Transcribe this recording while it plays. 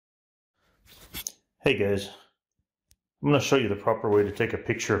Hey guys, I'm going to show you the proper way to take a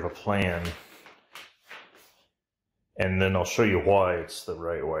picture of a plan, and then I'll show you why it's the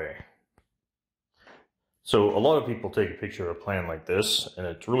right way. So a lot of people take a picture of a plan like this, and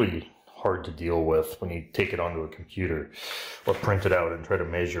it's really hard to deal with when you take it onto a computer or print it out and try to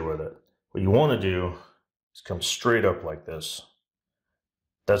measure with it. What you want to do is come straight up like this.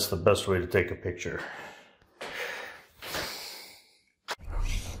 That's the best way to take a picture.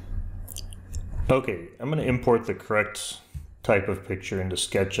 Okay, I'm going to import the correct type of picture into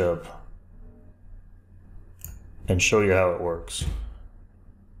SketchUp and show you how it works.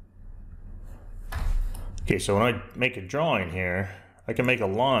 Okay, so when I make a drawing here, I can make a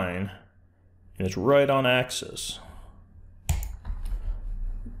line and it's right on axis.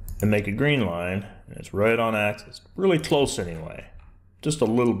 And make a green line and it's right on axis. Really close anyway, just a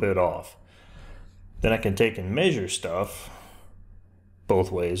little bit off. Then I can take and measure stuff both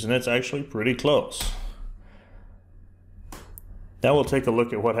ways, and it's actually pretty close. Now we'll take a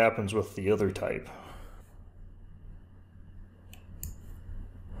look at what happens with the other type.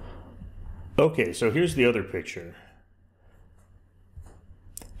 Okay, so here's the other picture.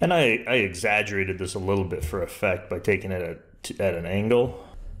 And I exaggerated this a little bit for effect by taking it at an angle.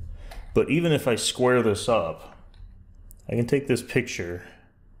 But even if I square this up, I can take this picture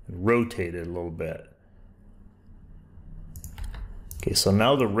and rotate it a little bit. Okay, so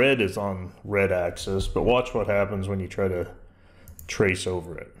now the red is on red axis, but watch what happens when you try to trace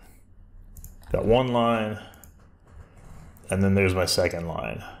over it. Got one line, and then there's my second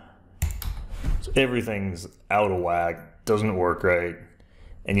line. So everything's out of whack, doesn't work right,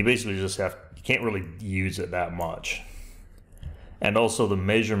 and you basically just you can't really use it that much. And also the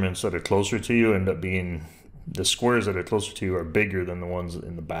measurements that are closer to you end up being, the squares that are closer to you are bigger than the ones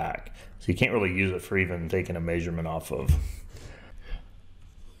in the back. So you can't really use it for even taking a measurement off of.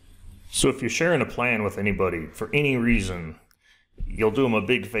 So if you're sharing a plan with anybody for any reason, you'll do them a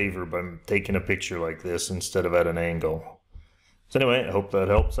big favor by taking a picture like this instead of at an angle. So anyway, I hope that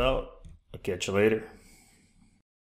helps out. I'll catch you later.